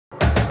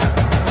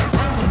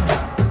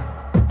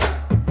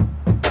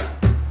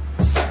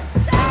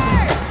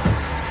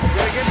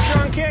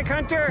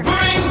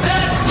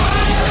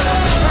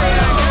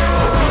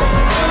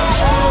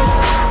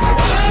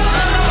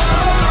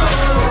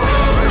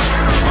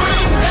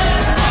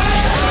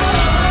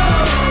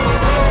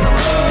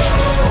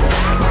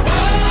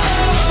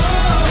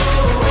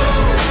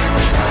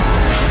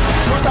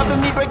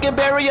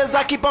barriers,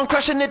 I keep on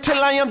crushing it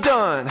till I am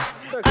done.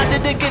 I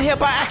didn't get here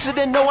by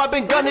accident, no, I've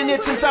been gunning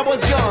it since I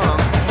was young.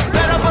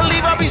 Better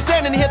believe I'll be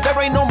standing here, there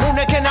ain't no moon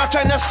that can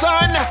outshine the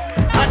sun.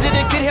 I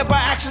didn't get here by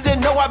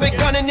accident, no, I've been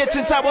gunning it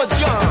since I was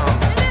young.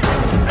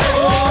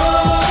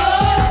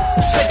 Oh,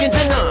 second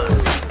to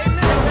none.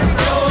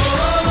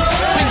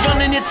 Been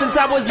gunning it since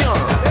I was young.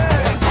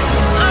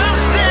 I'm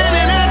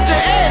standing at the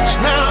edge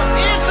now,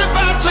 it's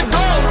about to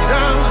go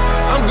down.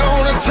 I'm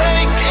gonna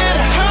take it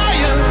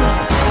higher.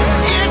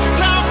 It's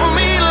time for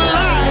me to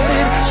light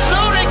it, so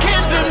they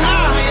can't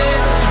deny it.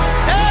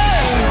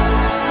 Hey,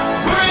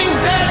 bring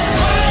that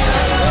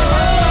fire.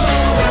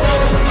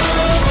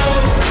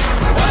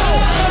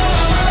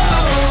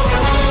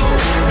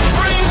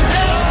 Bring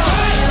that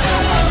fire.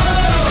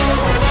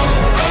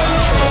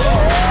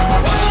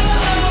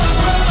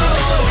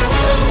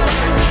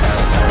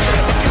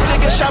 If you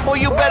take a shot, boy,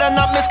 you better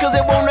not miss, cause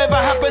it won't ever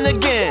happen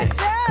again.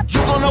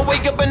 You gonna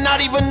wake up and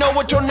not even know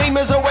what your name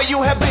is or where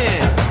you have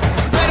been.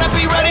 Better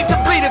be ready to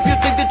bleed if you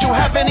think that you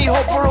have any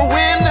hope for a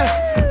win.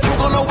 You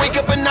gonna wake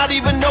up and not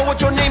even know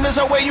what your name is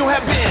or where you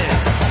have been.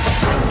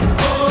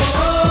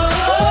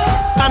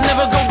 I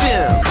never go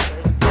dim,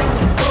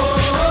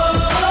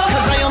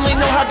 cause I only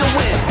know how to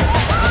win.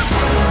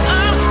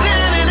 I'm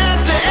standing at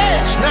the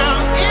edge now,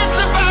 it's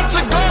about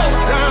to go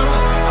down.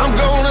 I'm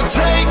gonna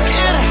take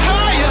it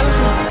higher.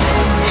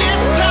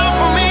 It's time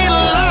for me to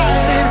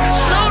light it,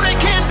 so they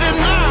can't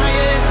deny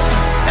it.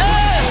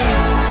 Hey,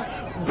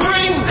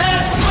 bring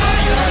that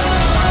fire.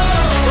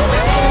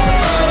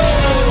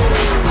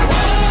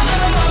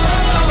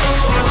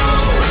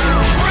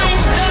 Bring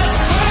that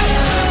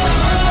fire.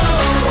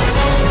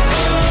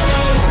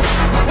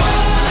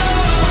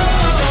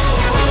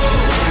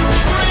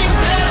 Bring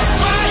that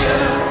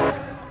fire.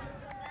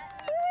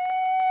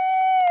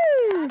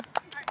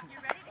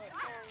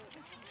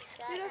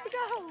 Dude, I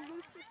forgot how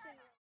loose this thing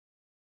is.